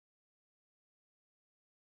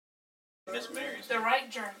Miss Mary's. The right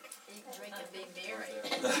drink. Eat, drink, and be merry.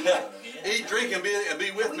 Eat, drink, and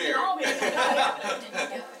be with We Mary. can all be, we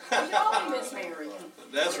can all be Miss Mary.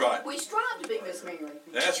 That's right. We strive to be Miss Mary.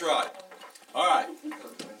 That's right. All right.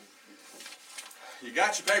 You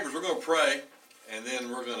got your papers. We're going to pray, and then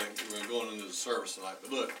we're going into the service tonight.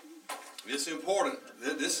 But look, it's important.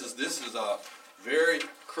 This is a very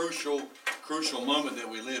crucial moment that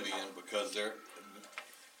we live in, because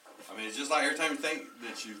I mean, it's just like every time you think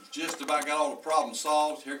that you've just about got all the problems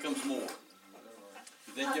solved, here comes more.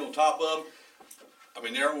 You think you're on top of them? I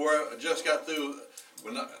mean, everywhere I just got through.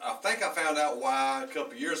 I think I found out why a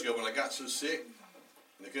couple of years ago when I got so sick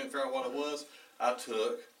and they couldn't figure out what it was. I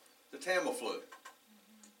took the Tamiflu,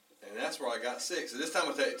 and that's where I got sick. So this time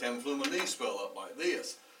I take Tamiflu, my knees swell up like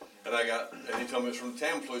this, and he told me it's from the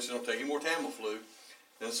Tamiflu, so don't take any more Tamiflu.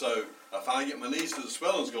 And so I finally get my knees to the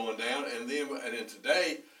swelling's going down, and then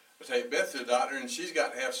today I take Beth to the doctor, and she's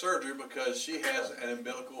got to have surgery because she has an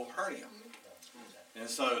umbilical hernia. And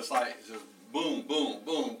so it's like it's just boom, boom,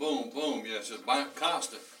 boom, boom, boom. You know, it's just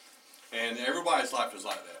constant. And everybody's life is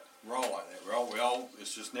like that. We're all like that. We all.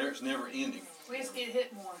 It's just it's never ending. We just get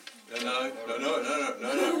hit more. No.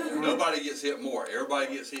 Nobody gets hit more.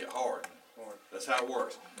 Everybody gets hit hard. That's how it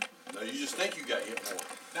works. No, you just think you got hit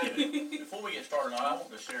more. David, before we get started, I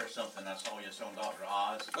want to share something I saw you on Dr.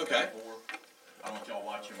 Oz. Okay. Before. I don't know if y'all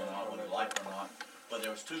watch him or not, whether you like it or not. But there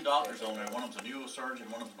was two doctors on there. One of them's a neurosurgeon,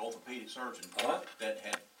 one of them's an orthopedic surgeon that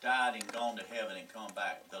had died and gone to heaven and come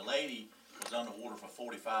back. The lady was underwater for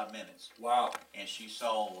 45 minutes. Wow. And she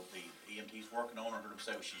saw the EMTs working on her. Heard them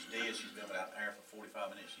say, well, she's dead. She's been without air for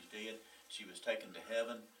 45 minutes. She's dead. She was taken to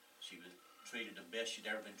heaven. She was treated the best she'd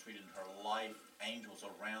ever been treated in her life. Angels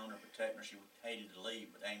around her, protecting her. She hated to leave,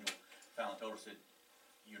 but the angel finally told her, said,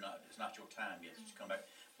 it's not your time yet. She's come back.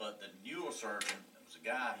 But the neurosurgeon, it was a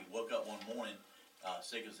guy, he woke up one morning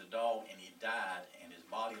sick as a dog, and he died, and his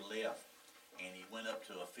body left, and he went up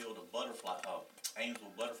to a field of angels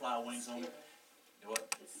with butterfly wings on it.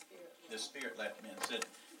 The spirit left him and said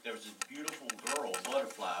there was this beautiful girl,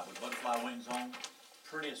 butterfly, with butterfly wings on,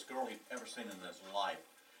 prettiest girl he'd ever seen in his life,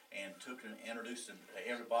 and took her and introduced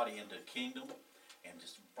everybody into the kingdom, and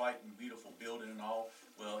this bright and beautiful building and all.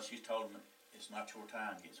 Well, she told him, it's not your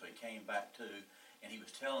time yet, so he came back too. And he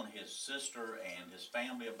was telling his sister and his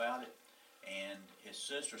family about it, and his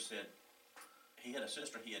sister said he had a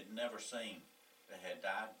sister he had never seen that had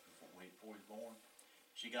died before he was born.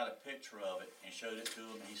 She got a picture of it and showed it to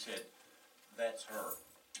him, and he said, that's her.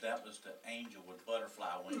 That was the angel with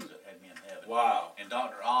butterfly wings that had me in heaven. Wow. And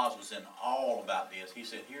Dr. Oz was in awe about this. He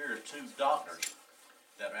said, here are two doctors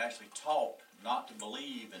that are actually taught not to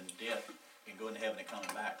believe in death and going to heaven and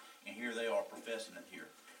coming back, and here they are professing it here.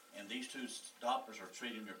 And these two doctors are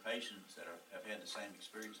treating your patients that have had the same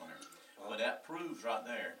experience on there. But that proves right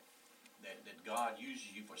there that God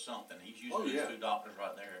uses you for something. He's using these two doctors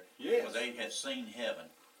right there. Yes. Because they had seen heaven,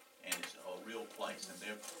 and it's a real place, and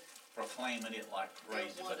they're proclaiming it like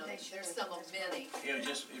crazy. But There's some of many. it was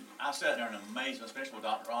just, I sat there in amazement, especially when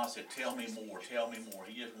Dr. Ross said, tell me more, tell me more.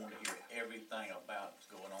 He just wanted to hear everything about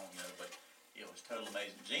what's going on, but it was totally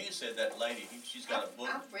amazing. Jeannie said that lady, she's got a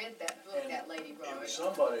book. I've read that book that lady wrote.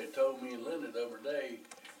 Somebody told me in Linton the other day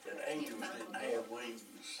that angels didn't have wings.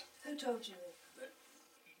 Who told you that?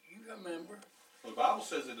 You remember? The Bible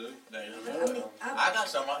says they do. I got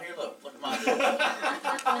some right here, look at mine.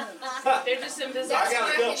 They're just invisible. That's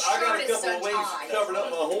why his I got shirt a is couple so of wings tight. covering up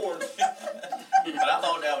my horns. But I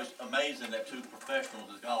thought that was amazing that two professionals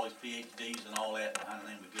that got all these PhDs and all that behind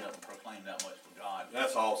them would get up and proclaim that much for God.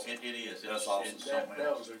 That's awesome. It is. That's awesome. It's That something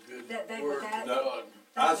else. was a good That word that- from God.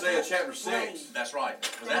 Isaiah chapter 6. That's right.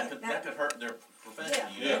 'Cause that could hurt their profession.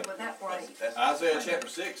 Yeah. Well, that right. Isaiah chapter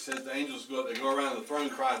 6 says the angels go around the throne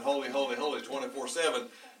crying, holy, holy, holy, 24/7.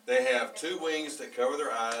 They have two wings that cover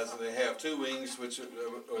their eyes, and they have two wings which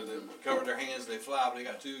that cover their hands, and they fly, but they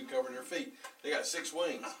got two covering their feet. They got 6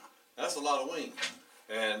 wings. That's a lot of wings.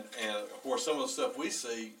 And of course, some of the stuff we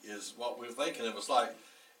see is what we're thinking of. It's like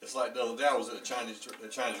the other day I was at a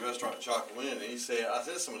Chinese restaurant in Chocolate, and he said, I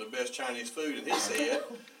said some of the best Chinese food, and he said,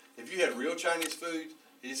 if you had real Chinese food,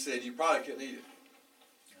 he said you probably couldn't eat it.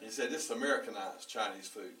 He said this is Americanized Chinese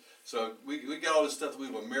food. So we got all this stuff that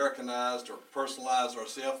we've Americanized or personalized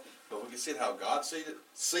ourselves, but we can see how God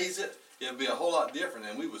sees it. It'd be a whole lot different,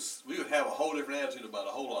 and we would have a whole different attitude about a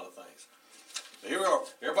whole lot of things. But here we are.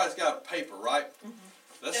 Everybody's got a paper, right?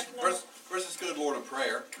 First let's go to the Lord in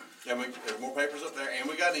prayer. And there's more papers up there, and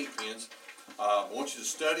we got ink pens. I want you to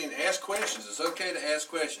study and ask questions. It's okay to ask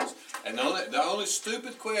questions. And the only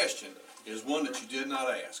stupid question is one that you did not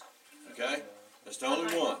ask. Okay? That's the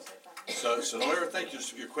only one. So don't ever think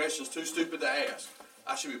your question's too stupid to ask.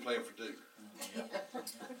 I should be playing for Duke.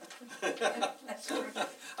 That's true.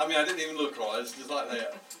 I mean, I didn't even look wrong, it's just like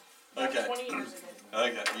that. Okay, 20 years ago.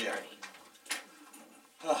 okay, yeah.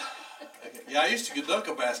 Okay. Yeah, I used to dunk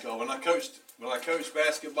a basketball. When I coached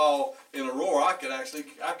basketball in Aurora, I could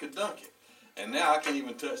dunk it. And now I can't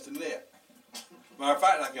even touch the net. Matter of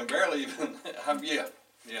fact, I can barely even,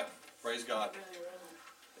 yeah, praise God.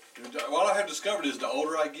 What I have discovered is the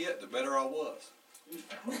older I get, the better I was.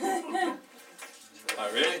 All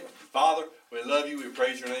right, ready? Father, we love you, we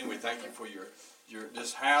praise your name, we thank you for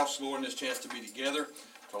this house, Lord, and this chance to be together,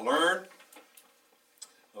 to learn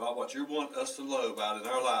about what you want us to know about in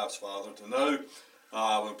our lives, Father, to know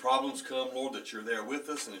when problems come, Lord, that you're there with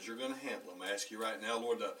us and that you're going to handle them. I ask you right now,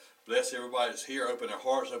 Lord, to bless everybody that's here, open their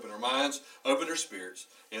hearts, open their minds, open their spirits.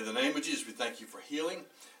 In the name of Jesus, we thank you for healing,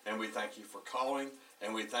 and we thank you for calling,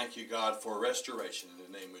 and we thank you, God, for restoration.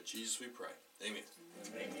 In the name of Jesus, we pray. Amen.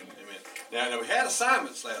 Amen. Amen. Now, we had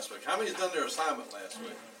assignments last week. How many's done their assignment last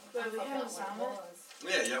week? But we have an assignment.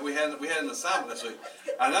 Yeah, we had an assignment last week.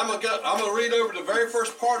 And I'm gonna read over the very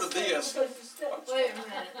first part of this. Wait a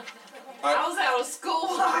minute. All right. I was out of school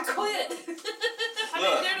when I quit. I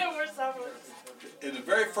Look. didn't do no more assignments. In the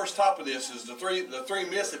very first top of this is the three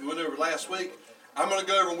myths that we went over last week. I'm going to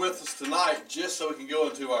go over them with us tonight, just so we can go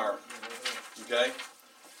into our. Okay.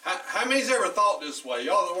 How many's ever thought this way?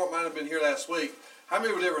 Y'all that might have been here last week. How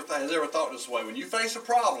many has ever thought this way? When you face a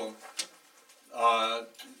problem,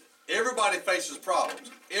 everybody faces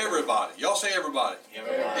problems. Everybody. Y'all say everybody.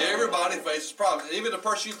 Everybody faces problems. And even the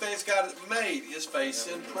person you think's got it made is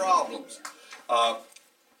facing problems.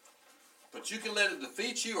 But you can let it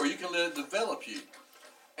defeat you, or you can let it develop you.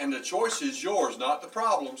 And the choice is yours, not the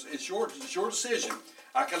problems. It's your decision.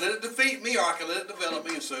 I can let it defeat me, or I can let it develop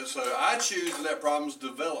me. And so I choose to let problems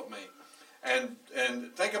develop me. And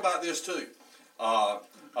think about this too.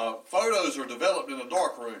 Photos are developed in a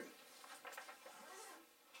dark room.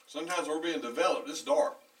 Sometimes we're being developed, it's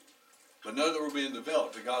dark. But know that we're being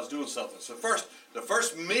developed, that God's doing something. So the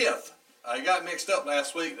first myth, I got mixed up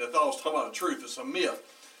last week, I thought I was talking about the truth. It's a myth.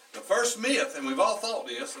 The first myth, and we've all thought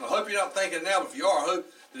this, and I hope you're not thinking it now, but if you are, I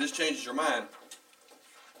hope that this changes your mind.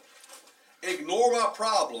 Ignore my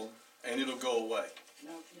problem, and it'll go away.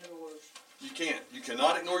 No, it never works. You can't. You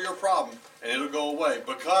cannot ignore your problem, and it'll go away.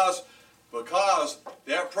 Because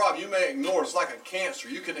that problem, you may ignore it. It's like a cancer.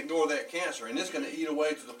 You can ignore that cancer, and it's going to eat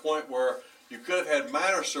away to the point where you could have had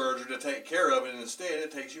minor surgery to take care of it, and instead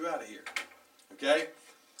it takes you out of here. Okay?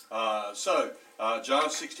 John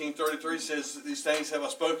 16:33 says, "These things have I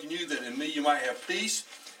spoken you, that in me you might have peace.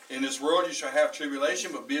 In this world you shall have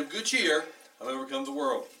tribulation, but be of good cheer. I've overcome the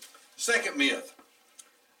world." Second myth,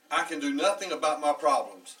 I can do nothing about my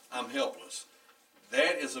problems. I'm helpless.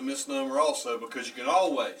 That is a misnomer also, because you can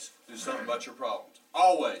always do something about your problems.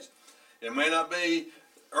 Always. It may not be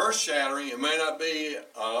earth-shattering, it may not be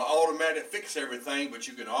automatic fix everything, but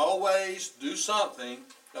you can always do something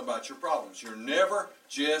about your problems. You're never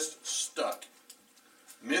just stuck.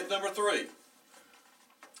 Myth number 3,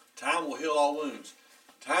 time will heal all wounds.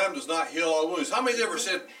 Time does not heal all wounds. How many's ever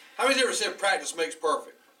said practice makes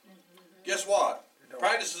perfect? Guess what?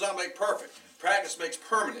 Practice does not make perfect. Practice makes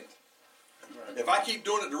permanent. If I keep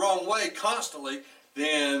doing it the wrong way constantly,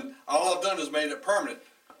 then all I've done is made it permanent.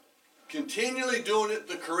 Continually doing it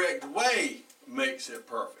the correct way makes it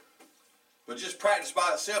perfect. But just practice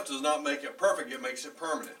by itself does not make it perfect, it makes it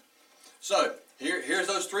permanent. So, here's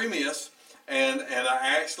those 3 myths, and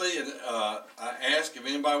I actually I asked if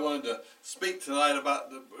anybody wanted to speak tonight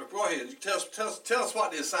about the. Go ahead, tell us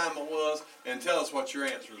what the assignment was, and tell us what your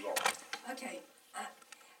answers are. Okay,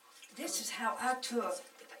 this is how I took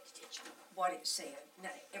what it said. Now,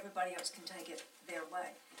 everybody else can take it their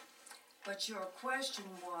way. But your question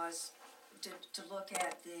was to look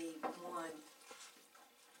at the one,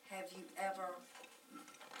 have you ever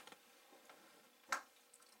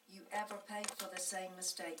paid for the same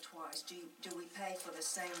mistake twice? Do we pay for the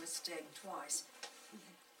same mistake twice?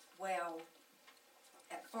 Well,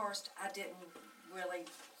 at first I didn't really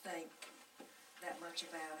think that much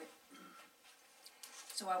about it.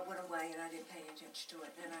 So I went away and I didn't pay attention to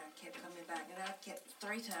it, and I kept coming back, and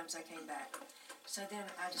 3 times I came back. So then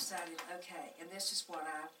I decided, okay, and this is what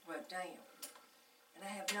I wrote down. And I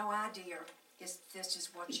have no idea if this is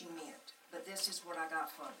what you meant, but this is what I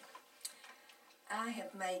got from it. I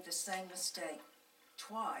have made the same mistake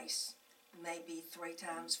twice, maybe 3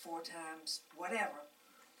 times, 4 times, whatever.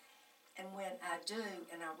 And when I do,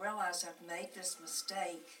 and I realize I've made this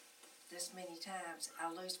mistake this many times,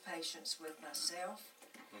 I lose patience with myself.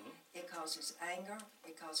 It causes anger,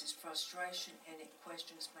 it causes frustration, and it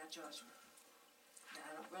questions my judgment. Now,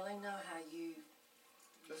 I don't really know how you...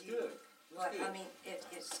 That's good. but good. I mean,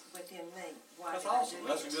 it's within me. Why That's did I awesome, do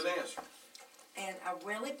that's a this? good answer. And I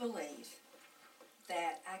really believe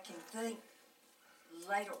that I can think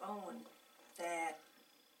later on that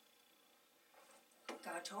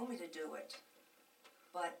God told me to do it,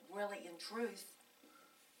 but really in truth,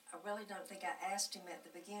 I really don't think I asked him at the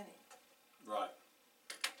beginning. Right.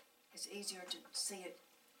 It's easier to see it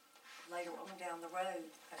later on down the road.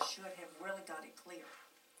 I should have really got it clear.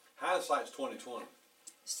 Hindsight's 20/20.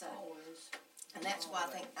 So, Always. and that's why I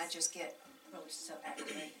think I just get really so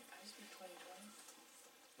aggravated.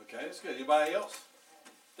 Okay, that's good. Anybody else?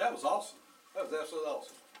 That was awesome. That was absolutely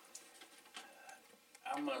awesome.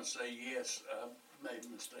 I'm gonna say yes, I've made a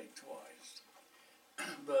mistake twice.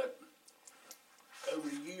 But over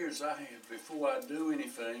the years I have, before I do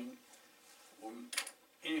anything, or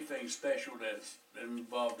anything special that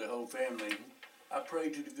involved the whole family, I pray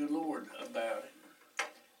to the good Lord about it.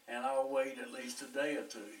 And I'll wait at least a day or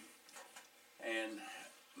two. And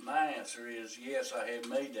my answer is, yes, I have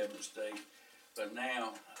made that mistake, but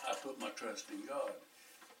now I put my trust in God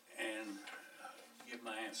and get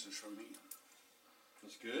my answers from Him.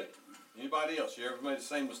 That's good. Anybody else? You ever made the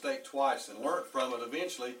same mistake twice and learned from it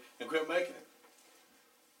eventually and quit making it?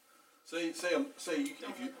 See,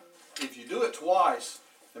 if you do it twice,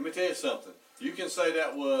 let me tell you something. You can say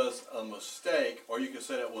that was a mistake, or you can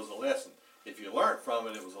say that was a lesson. If you learned from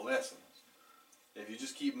it, it was a lesson. If you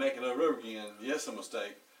just keep making it over and over again, yes, a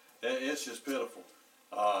mistake. It's just pitiful.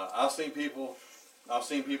 I've seen people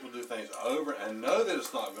do things over and know that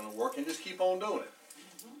it's not going to work and just keep on doing it.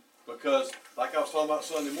 Because, like I was talking about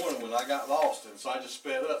Sunday morning when I got lost, and so I just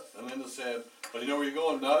sped up. And Linda said, "Well, you know where you're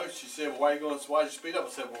going?" "No." She said, "Well, why are you going? Why did you speed up?" I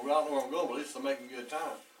said, "Well, I don't know where I'm going, but at least I'm making good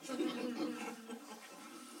time."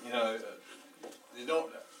 You know, you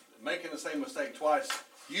don't making the same mistake twice.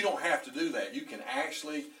 You don't have to do that. You can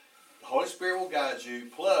actually, the Holy Spirit will guide you.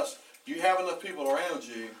 Plus, you have enough people around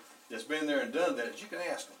you that's been there and done that you can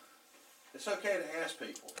ask them. It's okay to ask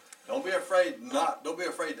people. Don't be afraid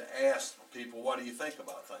to ask people, what do you think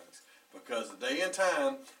about things? Because the day and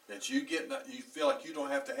time that you feel like you don't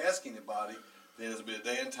have to ask anybody, then there'll be a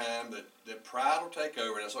day and time that pride will take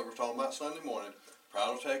over. That's what we're talking about Sunday morning.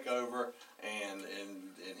 Pride will take over, and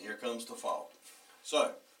here comes the fall.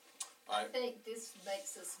 So, I think this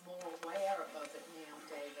makes us more aware of it now,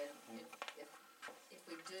 David. If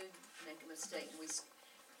we do make a mistake,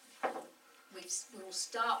 we'll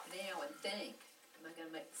stop now and think, am I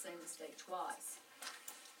gonna make the same mistake twice?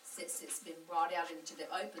 Since it's been brought out into the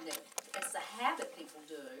open, that it's a habit people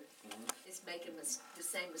do, is making the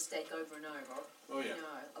same mistake over and over. Oh, yeah. You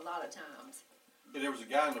know, a lot of times. yeah, there was a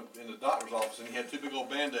guy in the doctor's office, and he had two big old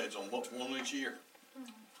Band-Aids on, one each ear.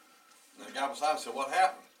 And the guy beside him said, "What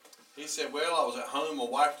happened?" He said, "Well, I was at home, my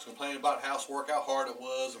wife was complaining about housework, how hard it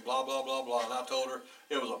was, and blah, blah, blah, blah, and I told her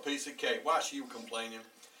it was a piece of cake. Why she was complaining?"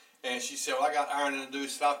 And she said, "Well, I got ironing to do,"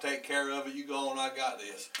 so I'll take care of it, you go on, I got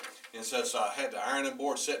this. And so I had the ironing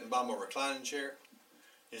board sitting by my reclining chair.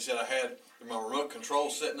 He said, I had my remote control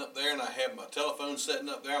sitting up there, and I had my telephone sitting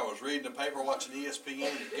up there. I was reading the paper, watching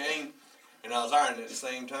ESPN, the game, and I was ironing at the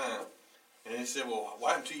same time. And he said, "Well,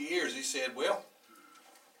 what happened to your ears?" He said, "Well,"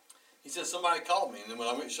 he said, "somebody called me, and then when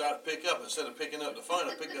I went and tried to pick up, instead of picking up the phone,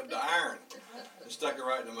 I picked up the iron and stuck it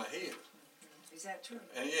right into my head." Is that true?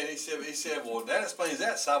 And yeah, he said, "Well, that explains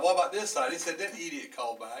that side. What about this side?" He said, "That idiot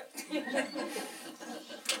called back."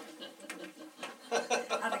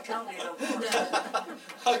 I'd have called it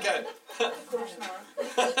over. Okay. Of course not.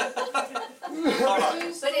 All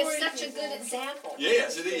right. But it's such a good example.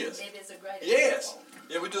 Yes, it is. It is a great example. Yes.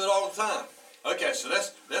 Yeah, we do it all the time. Okay, so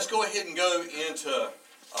let's go ahead and go into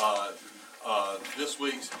this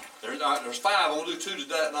week's. There's 5. I'm gonna do 2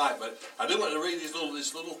 tonight, but I do want to read this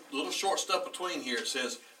little short stuff between here. It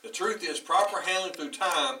says, "The truth is, proper handling through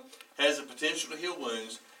time has the potential to heal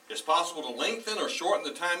wounds. It's possible to lengthen or shorten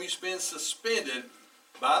the time you spend suspended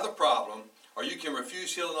by the problem, or you can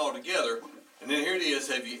refuse healing altogether." And then here it is.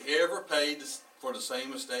 Have you ever paid for the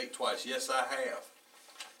same mistake twice? Yes, I have.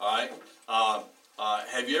 All right.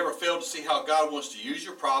 Have you ever failed to see how God wants to use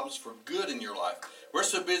your problems for good in your life? We're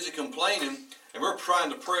so busy complaining, and we're trying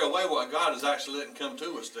to pray away what God is actually letting come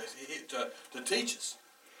to us to teach us.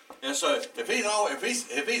 And so if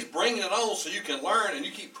he's bringing it on so you can learn, and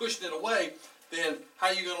you keep pushing it away, then how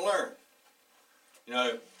are you going to learn? You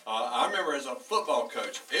know, I remember as a football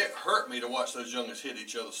coach, it hurt me to watch those youngins hit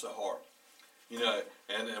each other so hard. You know,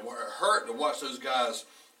 and it hurt to watch those guys.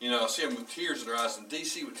 You know, I see them with tears in their eyes, and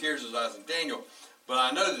DC with tears in his eyes, and Daniel. But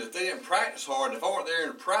I know that if they didn't practice hard, and if I weren't there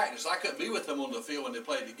in practice, I couldn't be with them on the field when they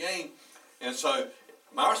played the game. And so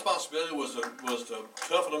my responsibility was to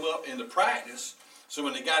toughen them up in the practice, so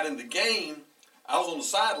when they got in the game, I was on the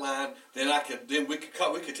sideline, then we could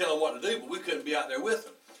tell them what to do, but we couldn't be out there with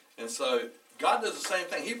them. And so God does the same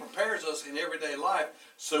thing. He prepares us in everyday life,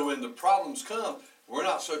 so when the problems come, we're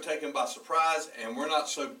not so taken by surprise, and we're not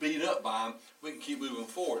so beat up by them. We can keep moving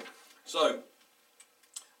forward. So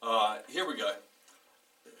here we go.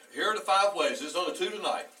 Here are the 5 ways. There's only 2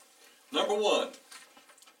 tonight. Number 1,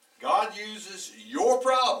 God uses your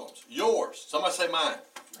problems, yours. Somebody say mine.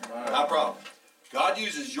 My problem. God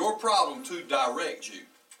uses your problem to direct you.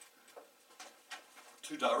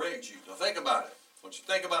 To direct you. Now think about it. I want you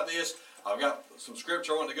to think about this. I've got some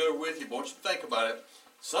scripture I want to go over with you, but I want you to think about it.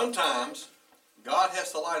 Sometimes God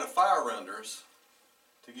has to light a fire under us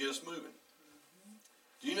to get us moving.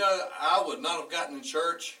 Do you know I would not have gotten in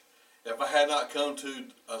church if I had not come to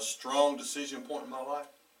a strong decision point in my life?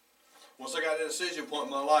 Once I got to a decision point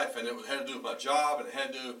in my life, and it had to do with my job, and it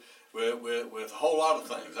had to do with a whole lot of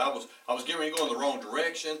things. I was getting ready to go in the wrong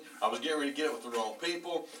direction. I was getting ready to get it with the wrong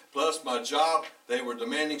people. Plus my job, they were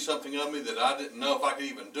demanding something of me that I didn't know if I could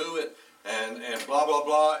even do it, and blah, blah,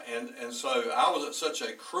 blah. And so I was at such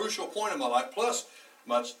a crucial point in my life. Plus,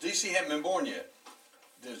 my DC hadn't been born yet.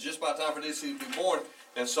 It was just about time for DC to be born.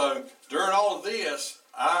 And so during all of this,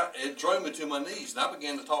 it drove me to my knees, and I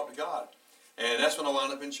began to talk to God. And that's when I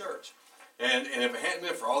wound up in church. And if it hadn't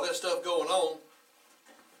been for all that stuff going on,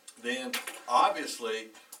 then obviously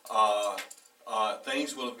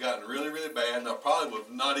things would have gotten really, really bad, and I probably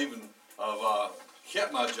would not even have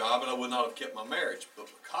kept my job, and I would not have kept my marriage. But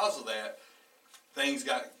because of that, things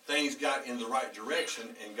got in the right direction,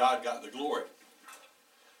 and God got the glory.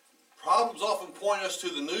 Problems often point us to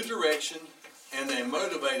the new direction, and they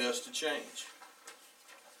motivate us to change.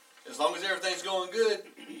 As long as everything's going good,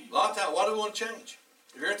 a lot of times, why do we want to change?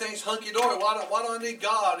 If everything's hunky-dory, why do I need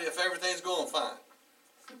God if everything's going fine?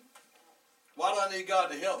 Why do I need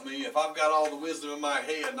God to help me if I've got all the wisdom in my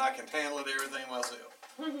head and I can handle it everything myself?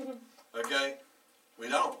 Okay? We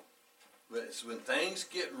don't. But it's when things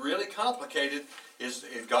get really complicated,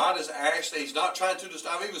 if God is actually, He's not trying to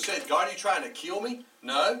I've even said, God, are you trying to kill me?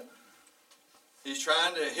 No. He's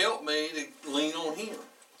trying to help me to lean on Him.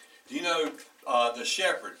 Do you know the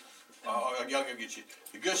shepherd? Y'all go get you.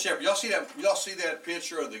 The good shepherd. Y'all see that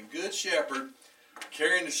picture of the good shepherd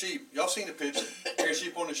carrying the sheep? Y'all seen the picture? Carrying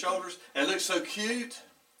sheep on his shoulders, and it looks so cute.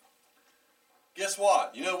 Guess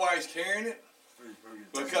what? You know why he's carrying it?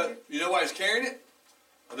 Because you know why he's carrying it?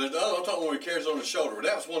 There's the other. I'm talking when he carries it on his shoulder.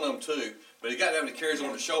 That was one of them too. But he got that when he carries it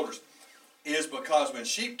on his shoulders. Is because when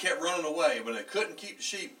sheep kept running away, when they couldn't keep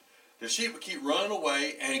the sheep would keep running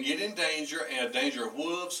away and get in danger, and danger of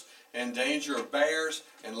wolves, and danger of bears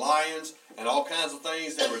and lions and all kinds of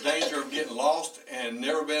things. They were in danger of getting lost and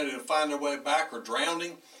never being able to find their way back or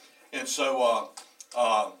drowning. And so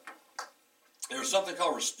there was something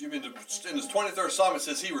called, in his 23rd Psalm it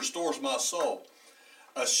says, He restores my soul.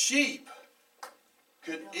 A sheep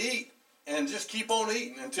could eat and just keep on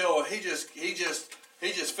eating until he just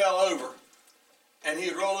fell over, and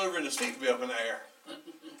he'd roll over and his feet would be up in the air.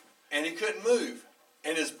 And he couldn't move.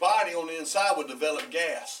 And his body on the inside would develop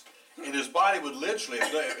gas. And his body would literally,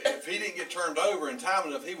 if he didn't get turned over in time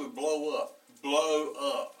enough, he would blow up.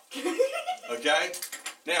 Okay?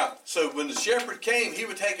 Now, so when the shepherd came, he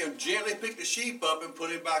would take him, gently pick the sheep up and put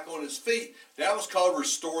him back on his feet. That was called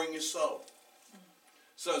restoring his soul.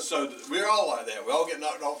 So we're all like that. We all get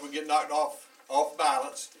knocked off. We get knocked off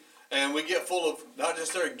balance. And we get full of, not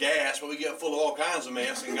just their gas, but we get full of all kinds of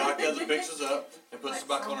mess. And God comes and picks us up and puts us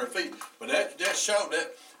back on our feet. But that showed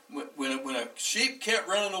that when a sheep kept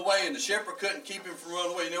running away and the shepherd couldn't keep him from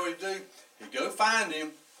running away, you know what he'd do? He'd go find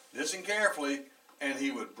him, listen carefully, and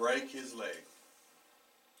he would break his leg.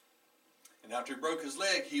 And after he broke his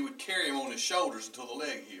leg, he would carry him on his shoulders until the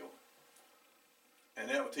leg healed. And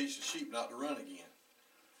that would teach the sheep not to run again.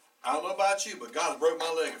 I don't know about you, but God has broke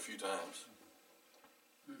my leg a few times.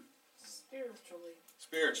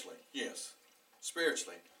 Spiritually, yes.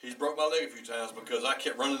 Spiritually. He's broke my leg a few times because I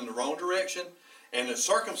kept running in the wrong direction, and the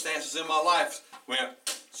circumstances in my life went,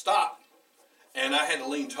 stop. And I had to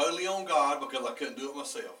lean totally on God because I couldn't do it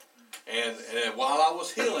myself. And while I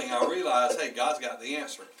was healing, I realized, hey, God's got the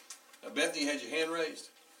answer. Now, Bethany, you had your hand raised?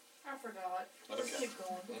 I forgot. Okay. Just keep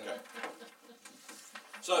going. Okay.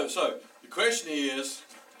 So the question is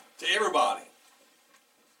to everybody,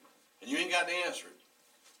 and you ain't got to answer it,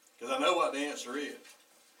 because I know what the answer is.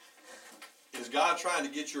 Is God trying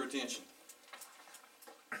to get your attention?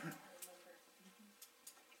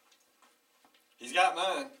 He's got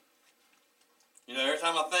mine. You know, every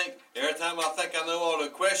time I think I know all the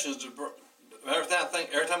questions, every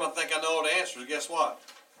time I think I know all the answers, guess what?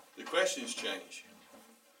 The questions change.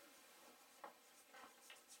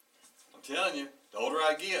 I'm telling you, the older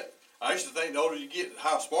I get, I used to think the older you get,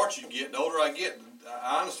 how smart you get, the older I get.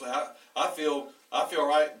 Honestly, I feel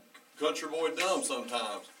right country boy dumb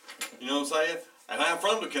sometimes. You know what I'm saying? And I'm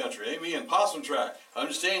from the country, amen, possum track. I'm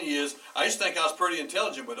just telling you is, I used to think I was pretty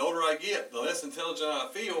intelligent, but the older I get, the less intelligent I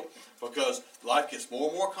feel, because life gets more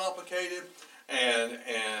and more complicated, and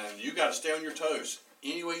you got to stay on your toes.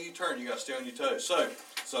 Any way you turn, you got to stay on your toes.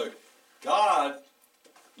 So God,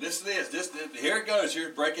 listen to this. Here it goes.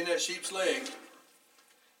 Here's breaking that sheep's leg.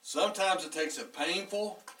 Sometimes it takes a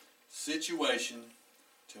painful situation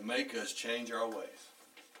to make us change our ways.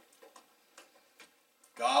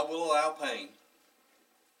 God will allow pain,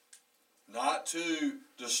 not to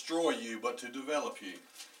destroy you, but to develop you.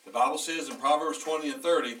 The Bible says in Proverbs 20 and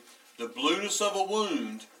 30, the blueness of a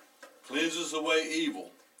wound cleanses away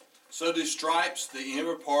evil. So do stripes the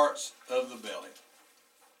inner parts of the belly.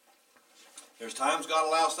 There's times God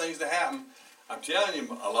allows things to happen. I'm telling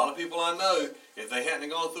you, a lot of people I know, if they hadn't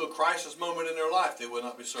gone through a crisis moment in their life, they would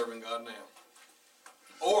not be serving God now.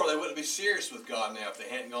 Or they wouldn't be serious with God now if they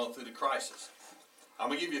hadn't gone through the crisis. I'm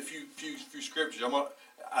going to give you a few scriptures.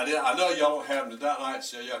 I know y'all don't have them tonight,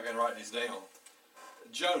 so y'all can write these down.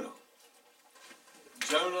 Jonah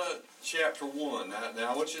chapter 1.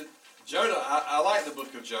 Now I want you, Jonah, I like the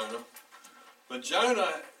book of Jonah, but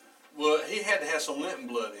Jonah, well, he had to have some Linton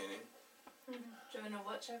blood in him. Jonah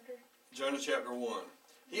what chapter? Jonah chapter 1.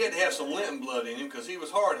 He had to have some Linton blood in him because he was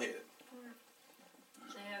hard-headed.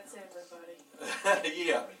 Yeah, that's everybody.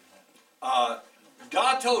 Yeah.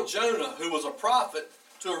 God told Jonah, who was a prophet,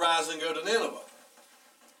 to arise and go to Nineveh.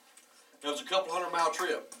 It was a couple 100-mile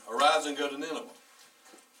trip. Arise and go to Nineveh,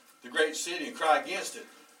 the great city, and cry against it.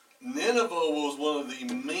 Nineveh was one of the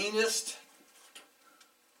meanest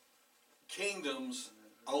kingdoms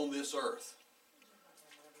on this earth.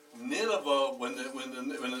 Nineveh, when the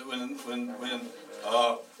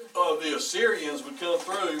Assyrians would come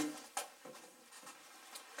through,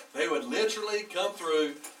 they would literally come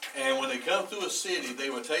through, and when they come through a city, they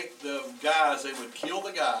would take the guys, they would kill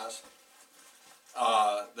the guys,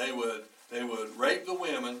 they would rape the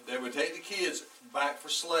women, they would take the kids back for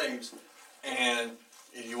slaves, and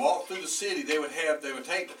if you walk through the city, they would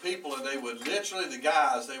take the people, and they would literally, the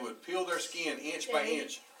guys, they would peel their skin inch by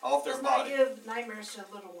inch off their body. Let's not give nightmares to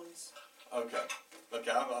little ones. Okay,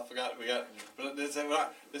 I forgot, but this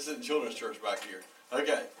isn't children's church back here.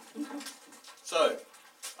 Okay, so,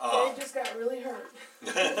 They just got really hurt.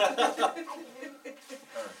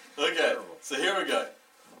 okay, so here we go.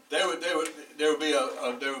 There would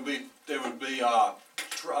be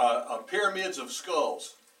pyramids of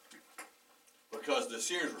skulls, because the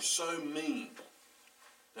Assyrians were so mean.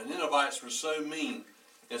 The Ninevites were so mean,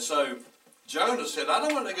 and so Jonah said, "I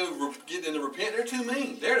don't want to go get them to repent. They're too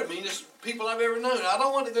mean. They're the meanest people I've ever known. I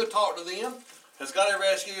don't want to go talk to them." Has God ever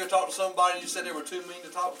asked you to talk to somebody and you said they were too mean to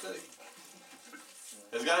talk to?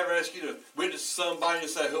 Has God ever asked you to witness to somebody and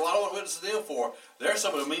say, "Who I don't want to witness to them for? They're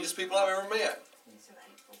some of the meanest people I've ever met."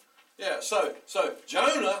 Yeah, so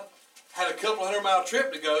Jonah had a couple 100-mile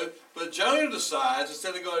trip to go, but Jonah decides,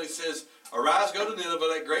 instead of going, he says, "Arise, go to Nineveh,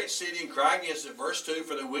 that great city, and cry against it." Verse 2,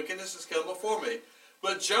 "For the wickedness has come before me."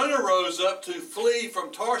 But Jonah rose up to flee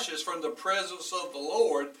from Tarshish from the presence of the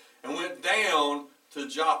Lord, and went down to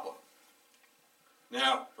Joppa.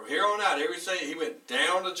 Now, from here on out, every day he went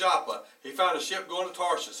down to Joppa. He found a ship going to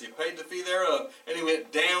Tarshish. He paid the fee thereof, and he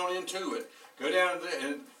went down into it. Go down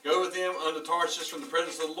and go with them unto Tarshish from the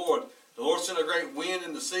presence of the Lord. The Lord sent a great wind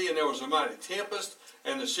in the sea, and there was a mighty tempest,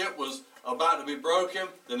 and the ship was about to be broken.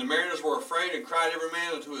 Then the mariners were afraid, and cried every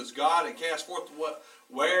man unto his God, and cast forth what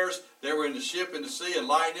wares that were in the ship in the sea, and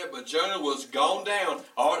lightened it. But Jonah was gone down.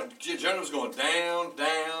 Jonah was going down,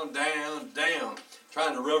 down, down, down,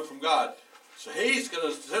 trying to run from God. So he's going to,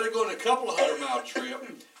 instead of going a couple of 100-mile trip,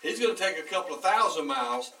 he's going to take a couple of 1,000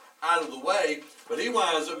 miles out of the way, but he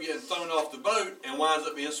winds up getting thrown off the boat and winds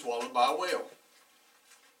up being swallowed by a whale.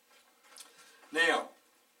 Now,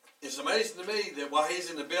 it's amazing to me that while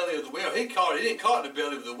he's in the belly of the whale, he didn't call it the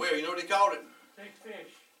belly of the whale. You know what he called it? Big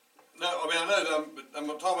fish. No, I mean, I know, I'm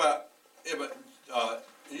talking about, yeah, but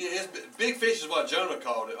big fish is what Jonah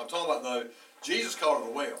called it. I'm talking about, though, Jesus called it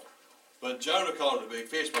a whale. But Jonah called it a big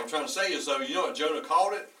fish. But I'm trying to say is, though, you know what Jonah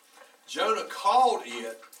called it? Jonah called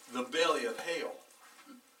it the belly of hell.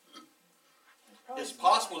 It's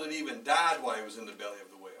possible that he even died while he was in the belly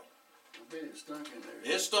of the whale. I bet it stunk in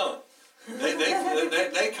there. It stunk.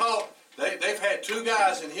 They've had two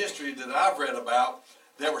guys in history that I've read about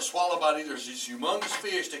that were swallowed by these humongous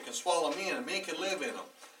fish that can swallow men, and men can live in them.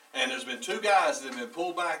 And there's been two guys that have been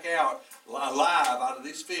pulled back out alive out of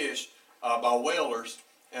these fish by whalers,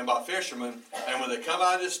 and by fishermen, and when they come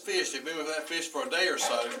out of this fish, they've been with that fish for a day or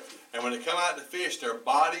so, and when they come out of the fish, their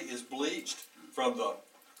body is bleached from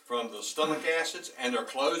the stomach acids, and their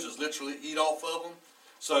clothes is literally eat off of them.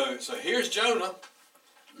 So here's Jonah.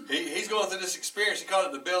 He's going through this experience. He called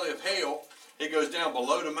it the belly of hell. He goes down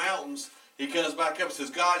below the mountains. He comes back up and says,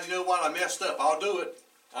 God, you know what? I messed up. I'll do it.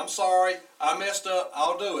 I'm sorry. I messed up.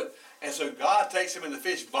 I'll do it. And so God takes him in the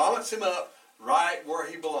fish, vomits him up right where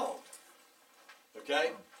he belonged.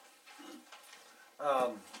 Okay? I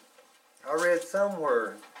read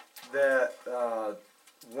somewhere that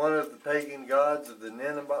one of the pagan gods of the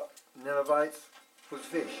Ninevites was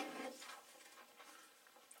fish.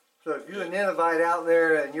 So if you're a Ninevite out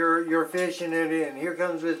there and you're fishing in it, and here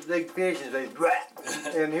comes this big fish and says, "Drat,"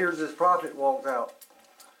 and here's this prophet walks out,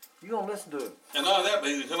 you gonna listen to him? And none of that, but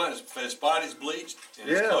he come out, his body's bleached, and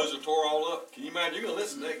his Yeah. clothes are tore all up. Can you imagine? You're gonna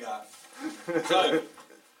listen to that guy.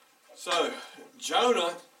 So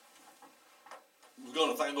Jonah was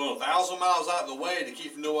going 1,000 miles out of the way to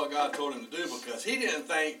keep from doing what God told him to do, because he didn't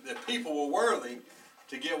think that people were worthy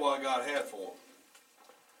to get what God had for them.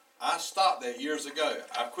 I stopped that years ago.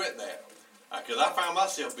 I quit that because I found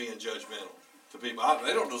myself being judgmental to people.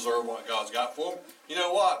 They don't deserve what God's got for them. You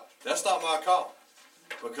know what? That's not my call,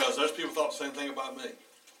 because those people thought the same thing about me.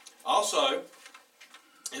 Also,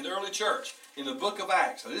 in the early church, in the book of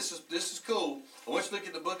Acts, so this is cool. I want you to look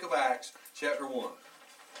at the book of Acts, chapter 1.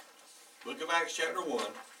 Book of Acts, chapter 1.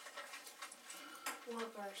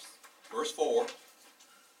 What verse? Verse 4.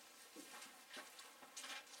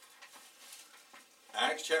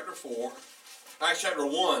 Acts chapter 4. Acts chapter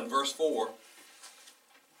 1, verse 4.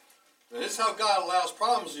 Now this is how God allows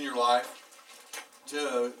problems in your life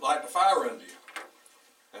to light the fire under you.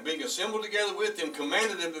 And being assembled together with them,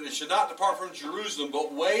 commanded them that they should not depart from Jerusalem,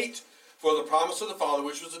 but wait for the promise of the Father,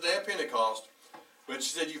 which was the day of Pentecost, which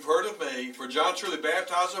he said, you've heard of me, for John truly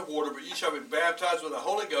baptized with water, but ye shall be baptized with the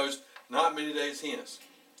Holy Ghost not many days hence.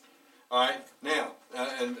 All right, now,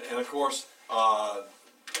 and of course,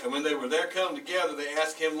 and when they were there come together, they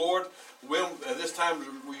asked him, Lord, when at this time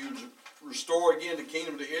will you restore again the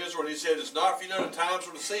kingdom to Israel? And he said, it's not for you know the times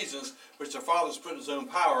or the seasons which the Father has put in his own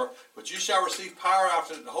power, but you shall receive power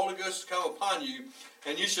after the Holy Ghost has come upon you,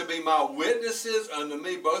 and you shall be my witnesses unto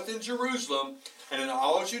me both in Jerusalem and in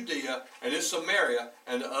all Judea and in Samaria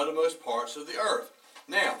and the uttermost parts of the earth.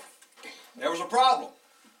 Now, there was a problem.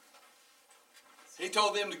 He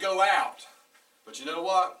told them to go out. But you know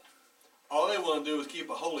what? All they want to do is keep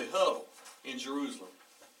a holy huddle in Jerusalem.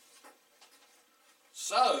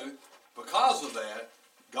 So, because of that,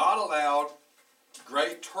 God allowed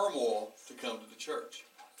great turmoil to come to the church.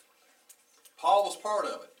 Paul was part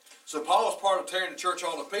of it. So Paul was part of tearing the church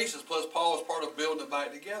all to pieces, plus Paul was part of building it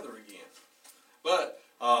back together again. But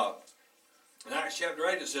in Acts chapter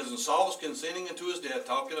 8 it says, and Saul was consenting unto his death,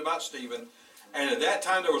 talking about Stephen, and at that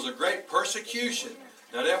time there was a great persecution.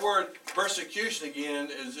 Now that word persecution again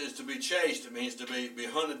is to be chased. It means to be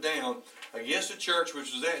hunted down against the church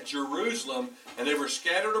which was at Jerusalem, and they were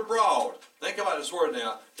scattered abroad. Think about this word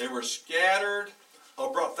now. They were scattered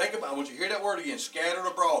abroad. Think about it. I want you to hear that word again. Scattered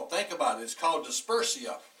abroad. Think about it. It's called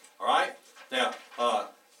dispersia. All right? Now,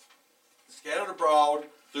 scattered abroad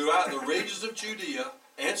throughout the regions of Judea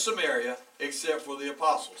and Samaria, except for the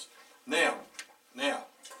apostles. Now,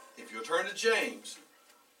 if you'll turn to James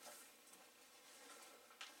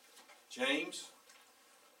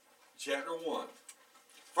chapter 1.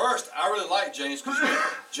 First, I really like James because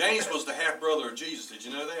James was the half-brother of Jesus. Did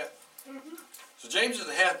you know that? Mm-hmm. So James is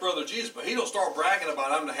the half-brother of Jesus, but he don't start bragging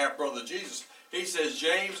about I'm the half-brother of Jesus. He says,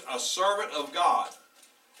 James, a servant of God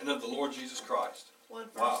and of the Lord Jesus Christ.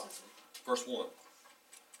 What verse Wow. is it? Verse 1.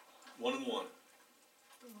 1 and 1.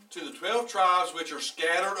 To the 12 tribes which are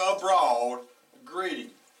scattered abroad, greeting.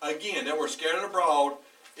 Again, that word scattered abroad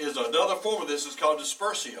is another form of this. It's called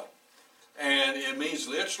dispersia. And it means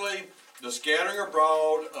literally the scattering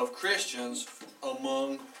abroad of Christians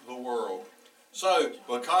among the world. So,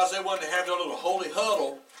 because they wanted to have their little holy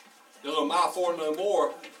huddle, their little mile forward no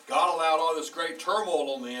more, God allowed all this great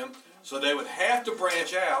turmoil on them, so they would have to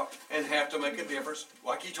branch out and have to make a difference,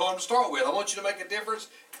 like he told them to start with. I want you to make a difference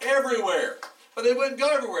everywhere. But they wouldn't go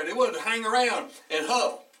everywhere. They wouldn't hang around and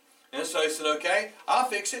huddle. And so he said, okay, I'll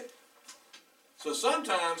fix it. So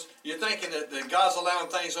sometimes you're thinking that God's allowing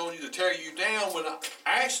things on you to tear you down when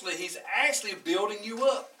actually He's actually building you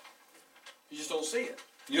up. You just don't see it.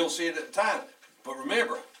 You don't see it at the time. But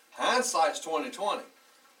remember, hindsight's 20/20.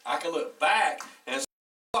 I can look back and say,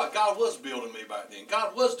 oh, God was building me back then.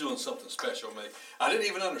 God was doing something special to me. I didn't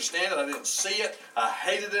even understand it. I didn't see it. I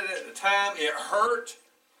hated it at the time. It hurt.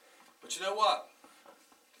 But you know what?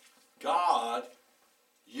 God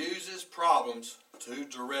uses problems to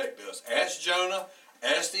direct us. Ask Jonah,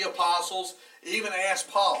 ask the apostles, even ask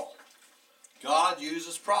Paul. God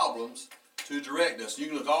uses problems to direct us. You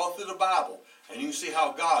can look all through the Bible and you can see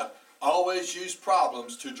how God always used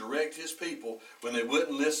problems to direct his people when they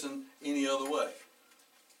wouldn't listen any other way.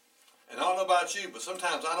 And I don't know about you, but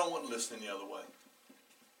sometimes I don't want to listen any other way.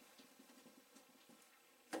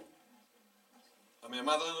 I mean, am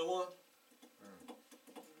I the only one?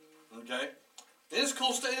 Okay. It's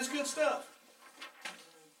cool stuff. It's good stuff.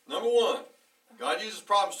 Number one, God uses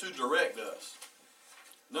problems to direct us.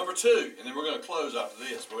 Number two, and then we're going to close after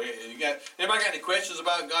this. Anybody got any questions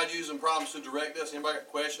about God using problems to direct us? Anybody got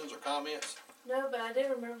questions or comments? No, but I did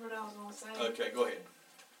remember what I was gonna say. Okay, go ahead.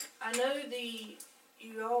 I know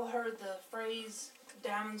you all heard the phrase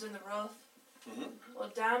diamonds in the rough. Mm-hmm. Well,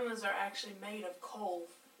 diamonds are actually made of coal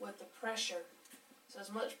with the pressure. So as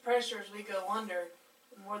much pressure as we go under,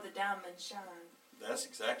 the more the diamonds shine. That's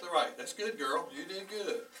exactly right. That's good, girl. You did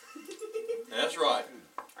good. That's right.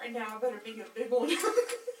 Right now, I better be a big one.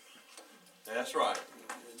 That's right.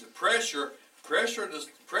 The pressure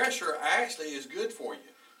actually is good for you.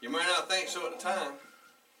 You might not think so at the time.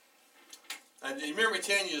 And you remember me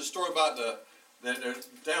telling you the story about that they're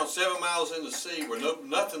down 7 miles in the sea where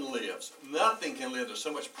nothing lives. Nothing can live. There's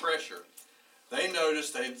so much pressure. They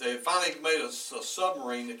noticed they finally made a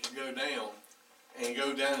submarine that could go down and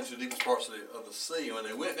go down into the deepest parts of the sea. And when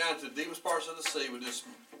they went down to the deepest parts of the sea with this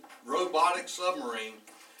robotic submarine,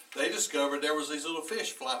 they discovered there was these little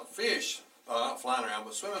fish not flying around,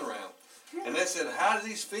 but swimming around. And they said, how do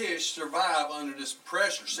these fish survive under this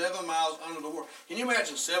pressure, 7 miles under the water? Can you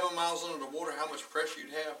imagine 7 miles under the water, how much pressure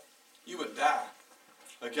you'd have? You would die.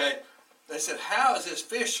 Okay? They said, how is this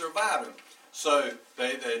fish surviving? So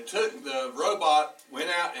they took the robot, went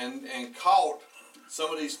out and caught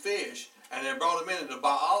some of these fish, and they brought them in, and the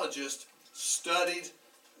biologist studied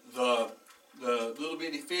the little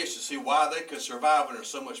bitty fish to see why they could survive under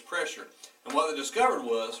so much pressure. And what they discovered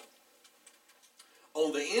was,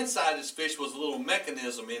 on the inside of this fish was a little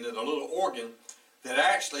mechanism in it, a little organ, that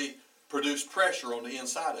actually produced pressure on the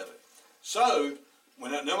inside of it. So, no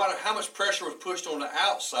matter how much pressure was pushed on the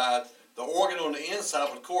outside, the organ on the inside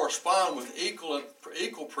would correspond with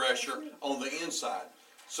equal pressure on the inside.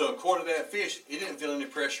 So according to that fish, it didn't feel any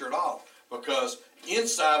pressure at all, because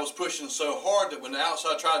inside was pushing so hard that when the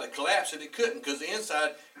outside tried to collapse it, it couldn't, because the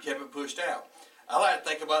inside kept it pushed out. I like to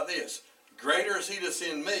think about this. Greater is he that's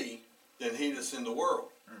in me than he that's in the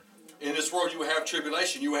world. In this world you will have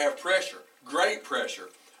tribulation, you will have pressure, great pressure,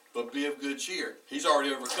 but be of good cheer. He's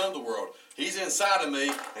already overcome the world. He's inside of me,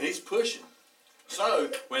 and he's pushing. So,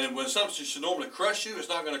 when something should normally crush you, it's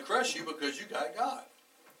not going to crush you because you got God.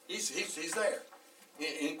 He's there.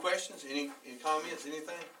 Any questions? Any comments?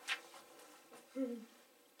 Anything?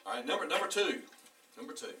 All right, number two.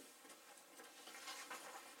 Number two.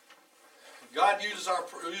 God uses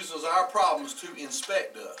our problems to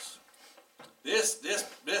inspect us. This is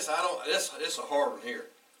a hard one here.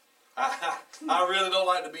 I really don't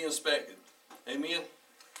like to be inspected. Amen.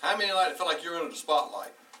 How many like to feel like you're under the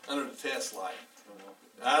spotlight, under the test light?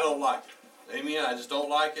 I don't like it. Amen. I just don't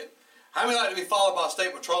like it. How many like to be followed by a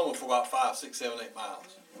state patrolman for about 5, 6, 7, 8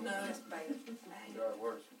 miles? No.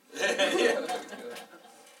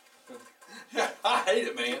 Yeah, I hate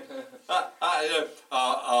it, man.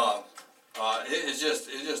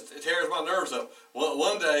 It tears my nerves up.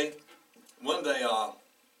 One day,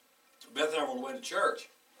 Beth and I were on the way to church,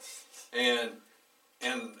 and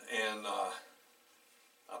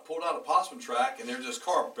I pulled out a possum track, and there's this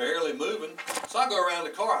car barely moving. So I go around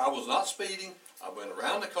the car. I was not speeding. I went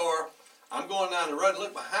around the car. I'm going down the road and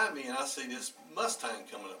look behind me, and I see this Mustang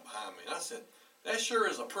coming up behind me. And I said, that sure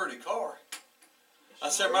is a pretty car. I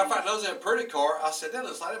said, matter of fact, that was a pretty car. I said, that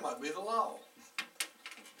looks like it might be the law.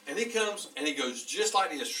 And he comes, and he goes just like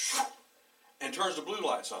this, and turns the blue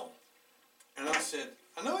lights on. And I said,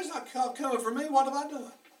 I know he's not coming for me. What have I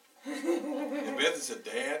done? And Beth said,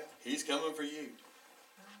 Dad, he's coming for you.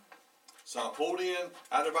 So I pulled in,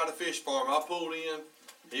 out there by the fish farm, I pulled in,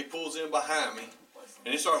 he pulls in behind me,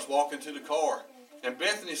 and he starts walking to the car. And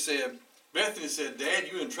Bethany said, Dad,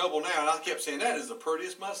 you in trouble now. And I kept saying, that is the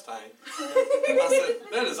prettiest Mustang. And I said,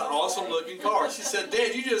 that is an awesome looking car. She said,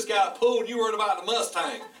 Dad, you just got pulled, you worried about the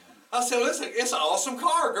Mustang. I said, listen, it's an awesome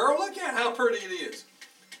car, girl. Look at how pretty it is.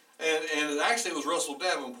 And actually it was Russell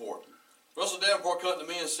Davenport. Russell Davenport come to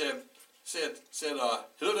me and said, he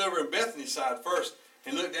looked over in Bethany's side first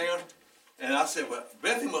and looked down. And I said, well,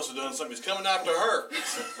 Bethany must have done something. He's coming after her.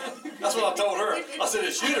 That's what I told her. I said,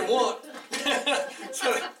 it's you that want.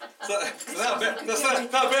 so now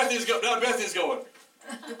Bethany's going.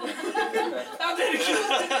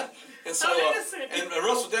 And so, and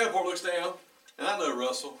Russell Davenport looks down, and I know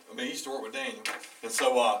Russell. I mean, he used to work with Daniel. And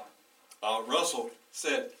so, Russell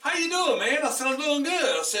said, "How you doing, man?" I said, "I'm doing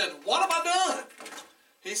good." I said, "What have I done?"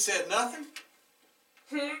 He said, "Nothing."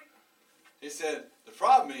 He said, "The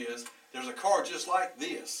problem is, there's a car just like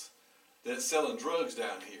this that's selling drugs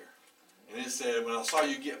down here." And he said, "When I saw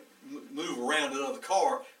you move around another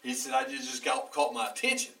car," he said, "I just caught my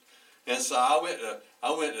attention. And so I went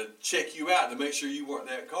to check you out to make sure you weren't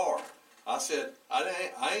that car." I said, I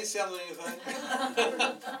ain't selling anything.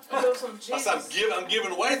 I said, I'm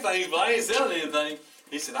giving away things, but I ain't selling anything.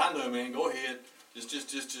 He said, "I know, man, go ahead.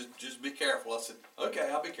 Just be careful." I said, "Okay,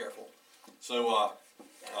 I'll be careful." So,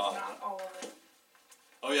 That's not all of it.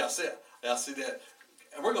 oh yeah, I see that.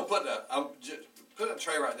 And we're gonna put put a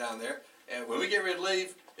tray right down there. And when we get ready to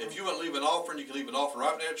leave, if you want to leave an offering, you can leave an offering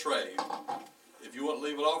right in that tray. If you want to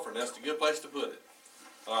leave an offering, that's the good place to put it.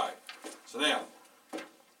 All right. So now,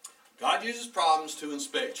 God uses problems to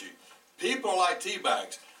inspect you. People are like tea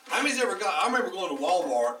bags. How many's ever got? I remember going to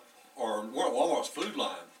Walmart, or Walmart's Food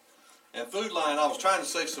Line. And Food Line, I was trying to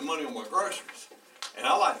save some money on my groceries, and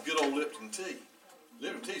I like good old Lipton tea.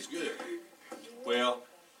 Lipton tea's good. Well,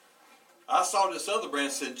 I saw this other brand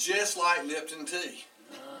that said just like Lipton tea.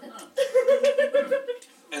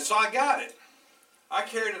 And so I got it. I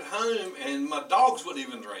carried it home, and my dogs wouldn't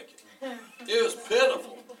even drink it. It was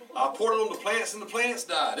pitiful. I poured it on the plants, and the plants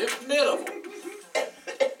died. It was pitiful.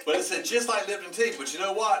 But it said just like Lipton tea. But you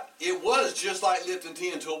know what? It was just like Lipton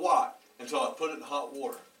tea until what? Until I put it in hot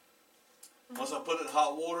water. Once I put it in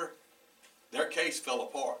hot water, their case fell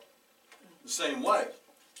apart. The same way.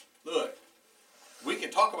 Look, we can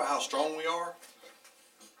talk about how strong we are.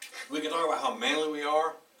 We can talk about how manly we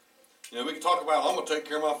are. You know, we can talk about, I'm going to take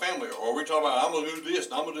care of my family, or we can talk about, I'm going to do this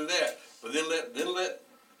and I'm going to do that. But then let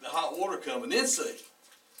the hot water come, and then see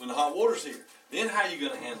when the hot water's here. Then how you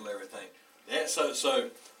going to handle everything? So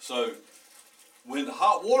when the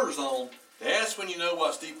hot water's on, that's when you know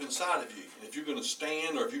what's deep inside of you. And if you're going to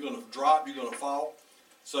stand, or if you're going to drop, you're going to fall.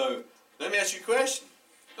 So let me ask you a question.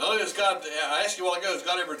 Not only has God, I asked you a while ago, has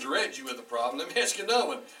God ever directed you with a problem? Let me ask you another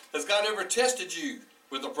one. Has God ever tested you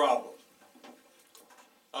with a problem?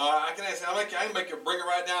 I can ask. I can make it, bring it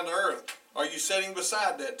right down to earth. Are you sitting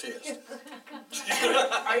beside that test?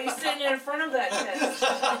 Are you sitting in front of that test?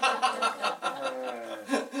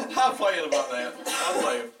 I'm playing about that. I'm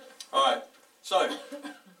playing. All right. So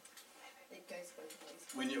It goes both ways.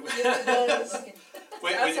 when you Yes, it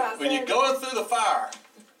does. when you're going through the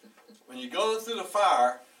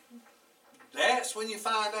fire, that's when you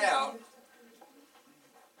find out.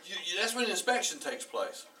 That's when the inspection takes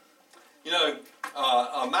place. You know,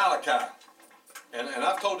 Malachi, and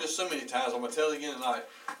I've told this so many times, I'm going to tell it again tonight.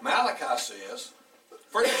 Malachi says,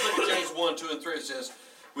 first look at James 1, 2, and 3, it says,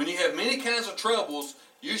 "When you have many kinds of troubles,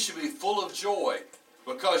 you should be full of joy,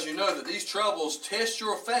 because you know that these troubles test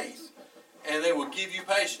your faith, and they will give you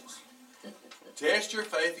patience." Test your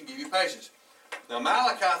faith and give you patience. Now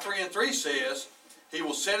Malachi 3 and 3 says, "He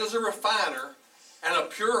will set as a refiner and a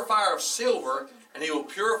purifier of silver, and he will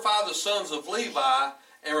purify the sons of Levi,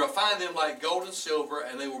 and refine them like gold and silver,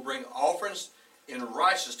 and they will bring offerings in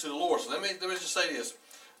righteousness to the Lord." So let me just say this.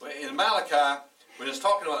 In Malachi, when it's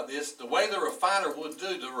talking about this, the way the refiner would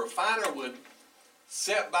do, the refiner would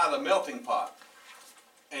sit by the melting pot,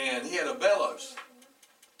 and he had a bellows,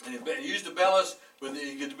 and he used the bellows.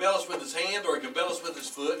 He could bellows with his hand, or he could bellows with his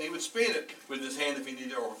foot, and he would spin it with his hand if he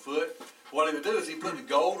needed, or foot. What he would do is he put the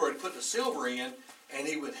gold or he put the silver in, and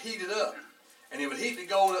he would heat it up, and he would heat the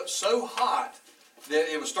gold up so hot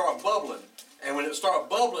that it would start bubbling. And when it would start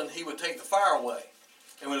bubbling, he would take the fire away.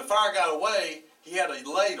 And when the fire got away, he had a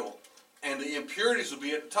ladle, and the impurities would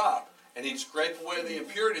be at the top. And he'd scrape away the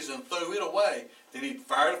impurities and throw it away. Then he'd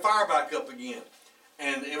fire the fire back up again,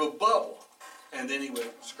 and it would bubble. And then he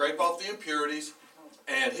would scrape off the impurities,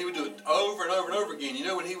 and he would do it over and over and over again. You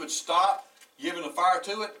know when he would stop giving the fire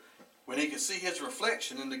to it? When he could see his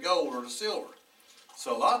reflection in the gold or the silver.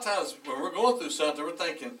 So a lot of times when we're going through something, we're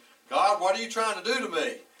thinking, "God, what are you trying to do to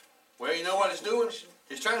me?" Well, you know what he's doing?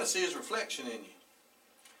 He's trying to see his reflection in you.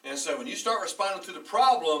 And so when you start responding to the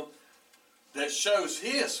problem that shows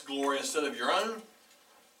his glory instead of your own,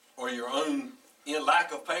 or your own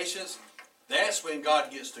lack of patience, that's when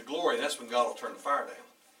God gets the glory, and that's when God will turn the fire down.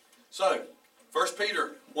 So 1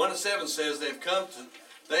 Peter 1 and 7 says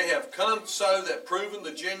they have come so that proving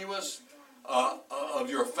the genuineness of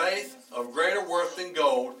your faith of greater worth than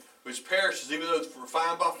gold, which perishes even though it's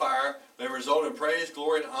refined by fire, may result in praise,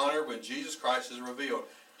 glory, and honor when Jesus Christ is revealed.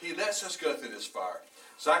 He lets us go through this fire.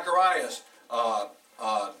 Zechariah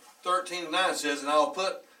 13:9 says, "And I will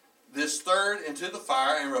put this third into the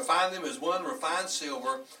fire, and refine them as one refines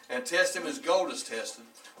silver, and test them as gold is tested.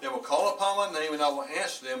 They will call upon my name, and I will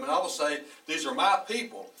answer them, and I will say, these are my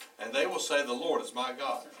people, and they will say, the Lord is my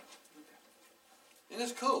God. Isn't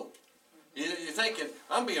this cool? You're thinking,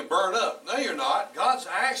 I'm being burned up. No, you're not. God's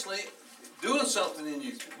actually doing something in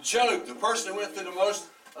you. Job, the person who went through the most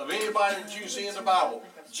of anybody that you see in the Bible,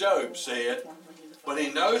 Job said, but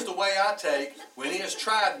he knows the way I take. When he has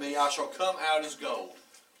tried me, I shall come out as gold.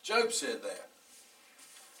 Job said that.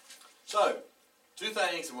 So, two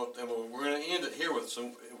things, and we're going to end it here with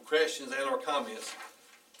some questions and or comments.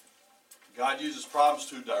 God uses problems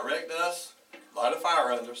to direct us, light a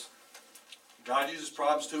fire under us. God uses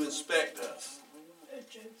problems to inspect us.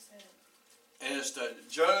 Job said. And it's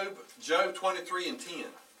Job 23 and 10.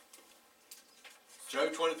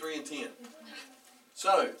 Job 23 and 10.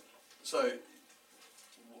 So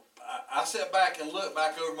I sit back and look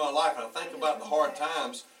back over my life, and I think about the hard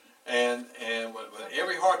times, and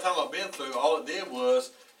every hard time I've been through, all it did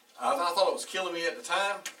was, I thought it was killing me at the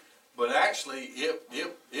time, but actually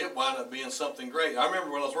it wound up being something great. I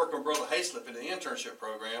remember when I was working with Brother Hayslip in the internship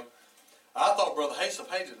program, I thought Brother Hayslip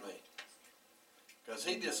hated me, because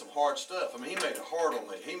he did some hard stuff. I mean, he made it hard on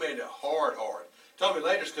me. He made it hard. Told me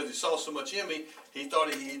later, because he saw so much in me, he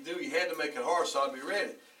thought he knew he had to make it hard so I'd be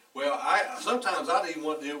ready. Well, sometimes I didn't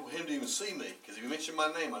want him to even see me, because if he mentioned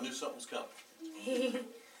my name, I knew something was coming.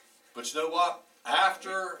 But you know what?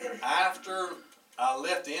 After I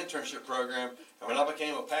left the internship program, and when I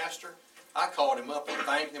became a pastor, I called him up and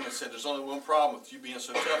thanked him and said, there's only one problem with you being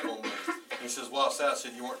so tough on me. And he says, well, I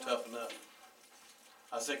said, you weren't tough enough.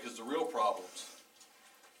 I said, because the real problems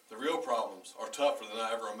are tougher than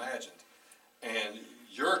I ever imagined. And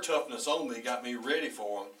your toughness on me got me ready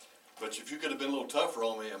for them. But if you could have been a little tougher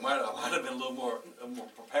on me, I might have been a little more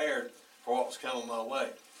prepared for what was coming my way.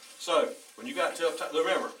 So, when you got tough times,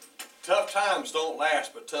 remember, tough times don't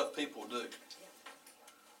last, but tough people do.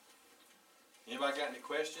 Anybody got any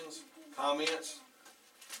questions, comments?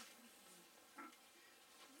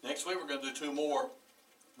 Next week we're going to do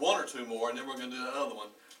one or two more, and then we're going to do the other one.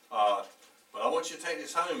 But I want you to take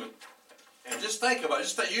this home and just think about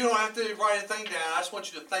it. You don't have to write anything down. I just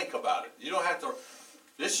want you to think about it. You don't have to.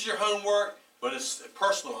 This is your homework, but it's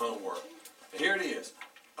personal homework. And here it is.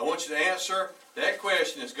 I want you to answer that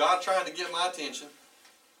question. Is God trying to get my attention?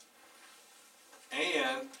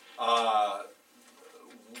 And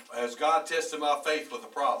has God tested my faith with a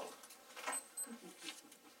problem?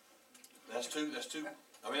 That's two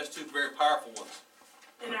very powerful ones.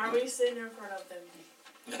 And are we sitting in front of them?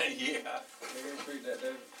 Yeah.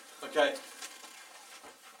 Okay.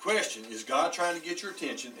 Question, is God trying to get your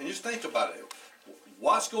attention? And just think about it.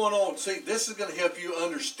 What's going on? See, this is going to help you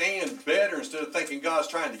understand better instead of thinking God's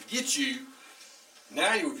trying to get you.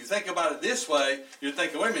 Now, if you think about it this way, you're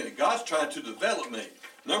thinking, wait a minute, God's trying to develop me.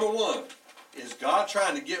 Number one, is God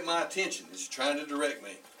trying to get my attention? Is He trying to direct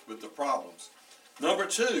me with the problems? Number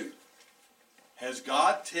two, has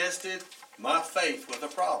God tested my faith with a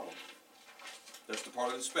problem? That's the part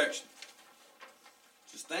of inspection.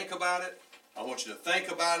 Just think about it. I want you to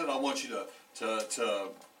think about it. I want you to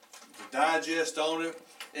digest on it.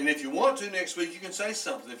 And if you want to next week, you can say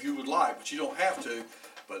something if you would like, but you don't have to.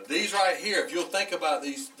 But these right here, if you'll think about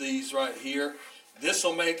these right here, this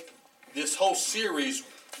will make this whole series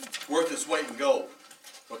worth its weight in gold.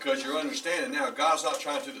 Because you're understanding now, God's not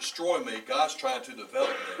trying to destroy me. God's trying to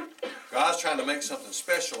develop me. God's trying to make something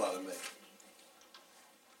special out of me.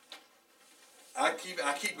 I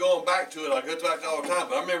keep going back to it. I go back to it all the time.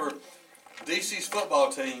 But I remember DC's football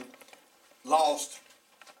team lost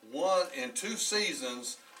in 2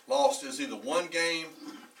 seasons. Lost is either 1 game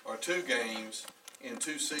or 2 games in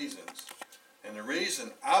 2 seasons. And the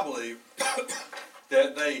reason I believe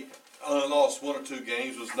that they only lost 1 or 2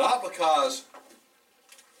 games was not because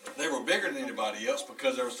they were bigger than anybody else,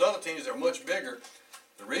 because there was other teams that were much bigger.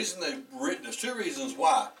 There's 2 reasons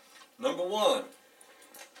why. Number one,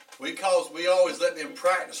 we always let them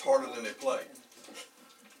practice harder than they played.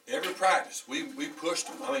 Every practice, we pushed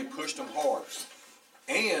them. Pushed them hard.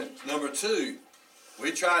 And number 2,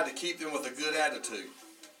 we tried to keep them with a good attitude.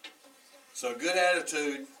 So a good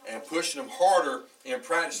attitude and pushing them harder and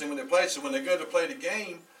practicing when they played. So when they go to play the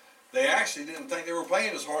game, they actually didn't think they were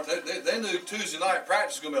playing as hard. They knew Tuesday night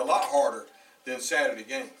practice was going to be a lot harder than Saturday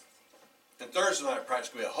game. And Thursday night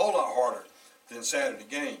practice was going to be a whole lot harder than Saturday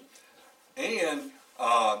game. And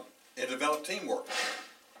it developed teamwork.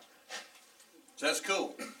 So that's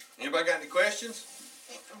cool. Anybody got any questions?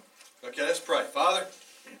 Okay, let's pray. Father,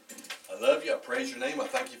 I love you. I praise your name. I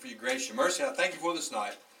thank you for your grace, your mercy. I thank you for this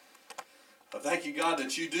night. I thank you, God,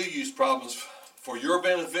 that you do use problems for your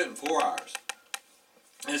benefit and for ours.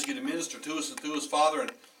 ask you to minister to us and through us, Father,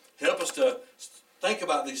 and help us to think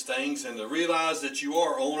about these things and to realize that you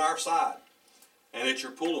are on our side and that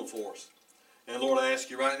you're pulling for us. And Lord, I ask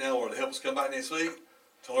you right now, Lord, to help us come back next week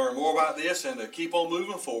to learn more about this and to keep on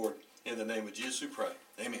moving forward. In the name of Jesus we pray.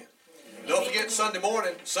 Amen. Don't forget Sunday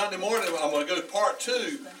morning, I'm going to go to part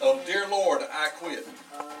 2 of Dear Lord, I Quit.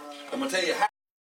 I'm going to tell you how.